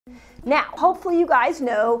Now, hopefully you guys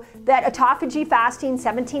know that autophagy fasting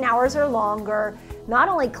 17 hours or longer not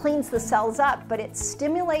only cleans the cells up, but it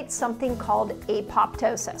stimulates something called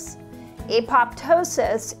apoptosis.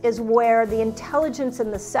 Apoptosis is where the intelligence in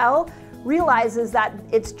the cell realizes that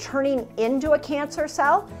it's turning into a cancer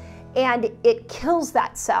cell and it kills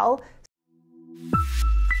that cell.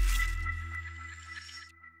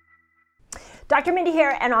 Dr. Mindy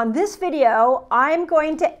here, and on this video, I'm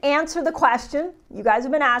going to answer the question you guys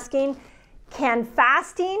have been asking, can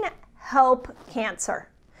fasting help cancer?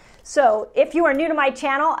 So if you are new to my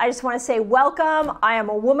channel, I just want to say welcome. I am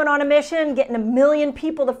a woman on a mission, getting 1 million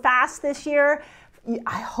people to fast this year.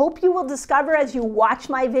 I hope you will discover as you watch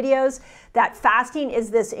my videos that fasting is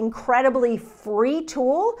this incredibly free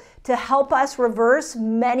tool to help us reverse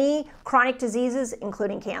many chronic diseases,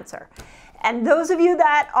 including cancer. And those of you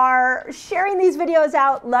that are sharing these videos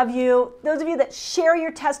out, love you. Those of you that share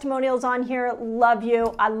your testimonials on here, love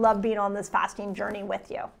you. I love being on this fasting journey with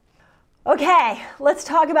you. Okay, let's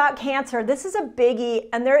talk about cancer. This is a biggie,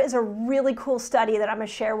 and there is a really cool study that I'm going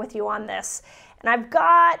to share with you on this. And I've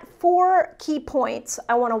got 4 key points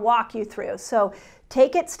I want to walk you through. So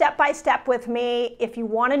take it step by step with me. If you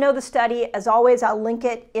want to know the study, as always, I'll link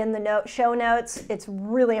it in the show notes. It's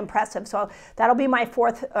really impressive. So that'll be my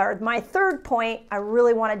third point. I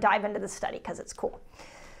really want to dive into the study because it's cool.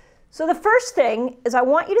 So the first thing is I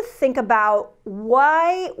want you to think about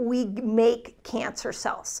why we make cancer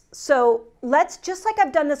cells. So let's, just like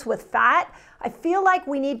I've done this with fat, I feel like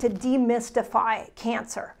we need to demystify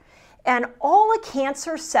cancer. And all a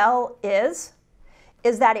cancer cell is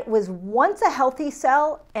that it was once a healthy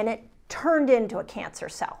cell and it turned into a cancer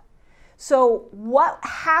cell. So what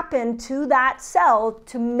happened to that cell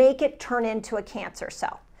to make it turn into a cancer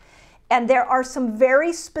cell? And there are some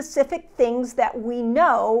very specific things that we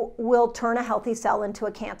know will turn a healthy cell into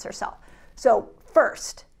a cancer cell. So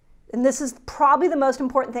first, and this is probably the most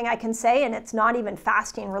important thing I can say, and it's not even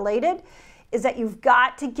fasting related, is that you've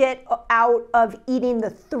got to get out of eating the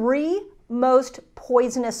 3 most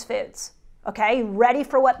poisonous foods. Okay, ready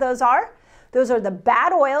for what those are? Those are the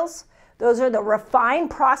bad oils, those are the refined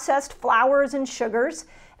processed flours and sugars,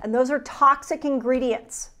 and those are toxic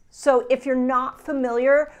ingredients. So if you're not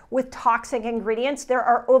familiar with toxic ingredients, there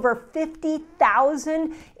are over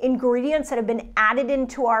 50,000 ingredients that have been added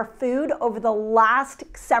into our food over the last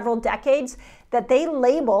several decades that they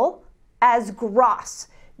label as GRAS,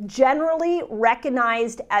 generally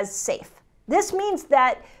recognized as safe. This means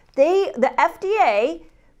that the FDA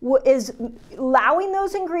is allowing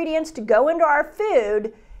those ingredients to go into our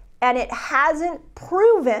food, and it hasn't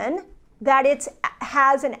proven that it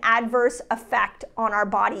has an adverse effect on our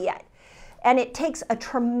body yet. And it takes a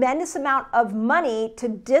tremendous amount of money to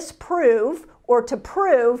disprove or to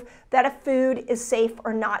prove that a food is safe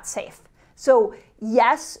or not safe. So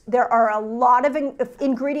yes, there are a lot of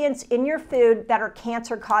ingredients in your food that are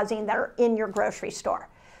cancer causing that are in your grocery store.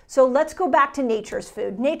 So let's go back to nature's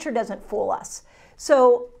food. Nature doesn't fool us.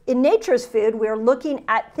 So in nature's food, we're looking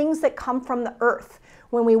at things that come from the earth.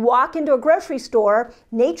 When we walk into a grocery store,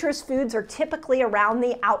 nature's foods are typically around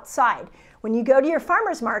the outside. When you go to your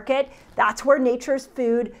farmer's market, that's where nature's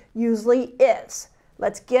food usually is.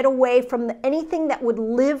 Let's get away from anything that would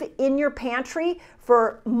live in your pantry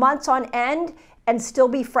for months on end and still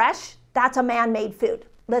be fresh. That's a man-made food.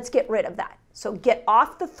 Let's get rid of that. So get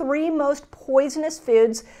off the 3 most poisonous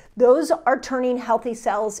foods. Those are turning healthy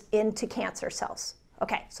cells into cancer cells.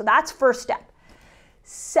 Okay, so that's first step.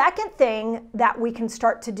 Second thing that we can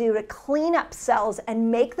start to do to clean up cells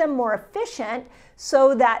and make them more efficient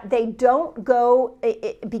so that they don't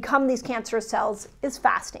become these cancerous cells is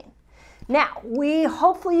fasting. Now,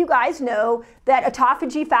 hopefully you guys know that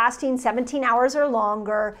autophagy fasting 17 hours or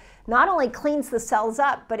longer not only cleans the cells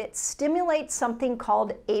up, but it stimulates something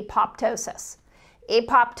called apoptosis.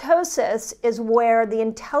 Apoptosis is where the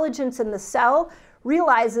intelligence in the cell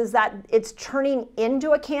realizes that it's turning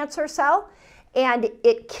into a cancer cell and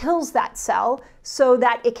it kills that cell so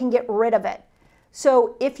that it can get rid of it.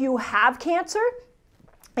 So if you have cancer,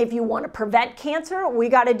 if you want to prevent cancer, we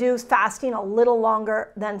got to do fasting a little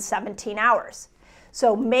longer than 17 hours.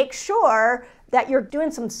 So make sure that you're doing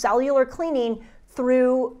some cellular cleaning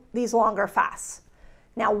through these longer fasts.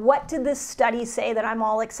 Now, what did this study say that I'm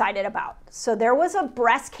all excited about? So there was a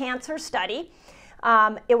breast cancer study.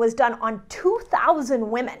 It was done on 2,000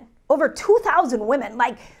 women, over 2,000 women.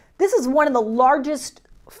 Like, this is one of the largest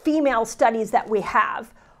female studies that we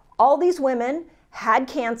have. All these women had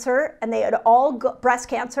cancer, and they had all breast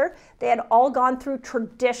cancer. They had all gone through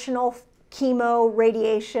traditional chemo,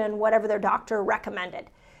 radiation, whatever their doctor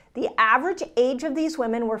recommended. The average age of these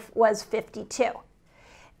women was 52.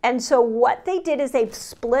 And so what they did is they've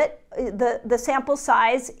split the sample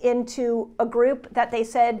size into a group that they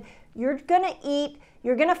said, you're going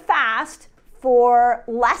to fast for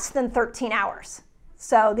less than 13 hours.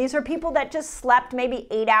 So these are people that just slept maybe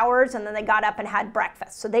 8 hours and then they got up and had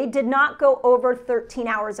breakfast. So they did not go over 13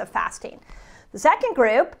 hours of fasting. The second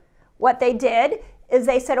group, what they did is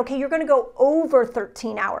they said, okay, you're going to go over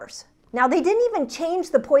 13 hours. Now, they didn't even change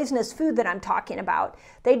the poisonous food that I'm talking about.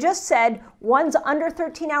 They just said one's under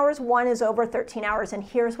 13 hours, one is over 13 hours. And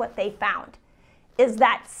here's what they found, is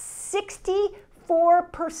that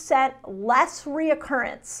 64% less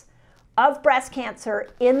reoccurrence of breast cancer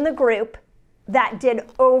in the group that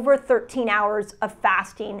did over 13 hours of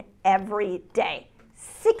fasting every day.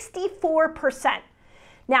 64%.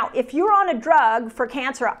 Now, if you're on a drug for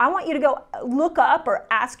cancer, I want you to go look up or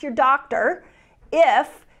ask your doctor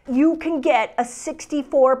if you can get a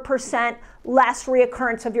 64% less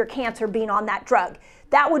reoccurrence of your cancer being on that drug.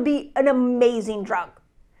 That would be an amazing drug.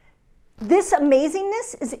 This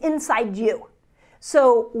amazingness is inside you.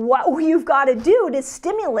 So what you've got to do to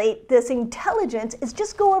stimulate this intelligence is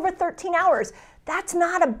just go over 13 hours. That's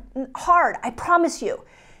not hard, I promise you.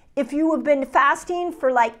 If you have been fasting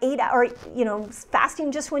for like 8 hours,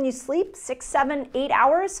 fasting just when you sleep, 6, 7, 8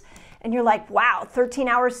 hours, and you're like, wow, 13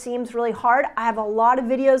 hours seems really hard. I have a lot of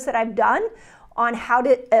videos that I've done on how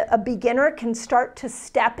a beginner can start to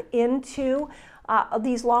step into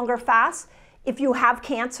these longer fasts. If you have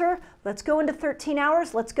cancer, let's go into 13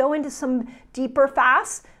 hours. Let's go into some deeper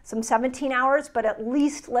fasts, some 17 hours, but at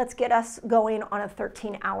least let's get us going on a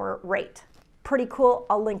 13-hour rate. Pretty cool.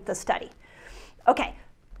 I'll link the study. Okay,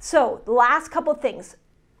 so the last couple things.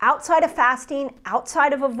 Outside of fasting,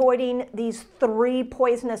 outside of avoiding these 3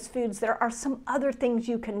 poisonous foods, there are some other things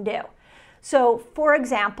you can do. So, for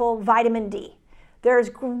example, vitamin D. There's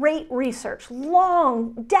great research,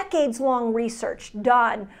 decades-long research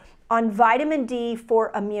done on vitamin D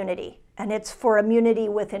for immunity. And it's for immunity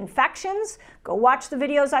with infections. Go watch the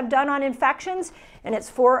videos I've done on infections. And it's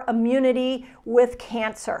for immunity with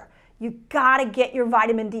cancer. You gotta get your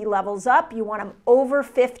vitamin D levels up. You want them over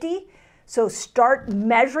 50. So start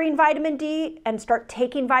measuring vitamin D and start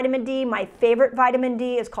taking vitamin D. My favorite vitamin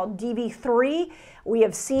D is called DV3. We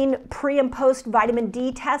have seen pre and post vitamin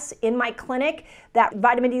D tests in my clinic that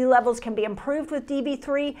vitamin D levels can be improved with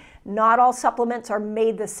DV3. Not all supplements are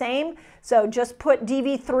made the same. So just put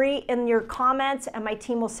DV3 in your comments and my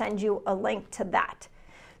team will send you a link to that.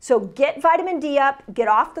 So get vitamin D up, get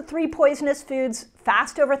off the 3 poisonous foods,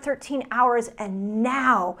 fast over 13 hours, and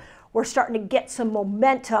now we're starting to get some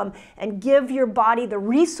momentum and give your body the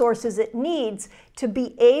resources it needs to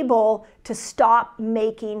be able to stop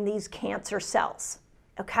making these cancer cells.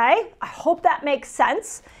 Okay? I hope that makes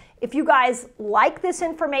sense. If you guys like this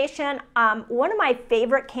information, one of my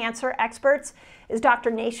favorite cancer experts is Dr.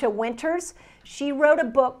 Nasha Winters. She wrote a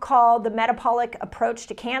book called The Metabolic Approach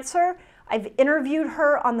to Cancer. I've interviewed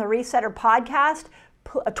her on the Resetter podcast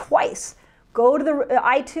twice. Go to the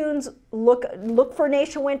iTunes, look for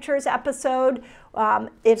Nasha Winters' episode.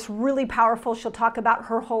 It's really powerful. She'll talk about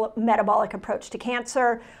her whole metabolic approach to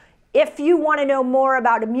cancer. If you want to know more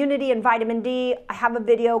about immunity and vitamin D, I have a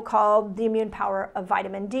video called The Immune Power of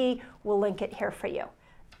Vitamin D. We'll link it here for you.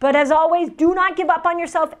 But as always, do not give up on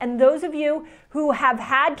yourself. And those of you who have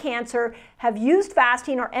had cancer, have used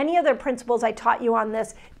fasting or any other principles I taught you on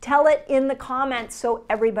this, tell it in the comments so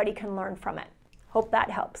everybody can learn from it. Hope that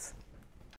helps.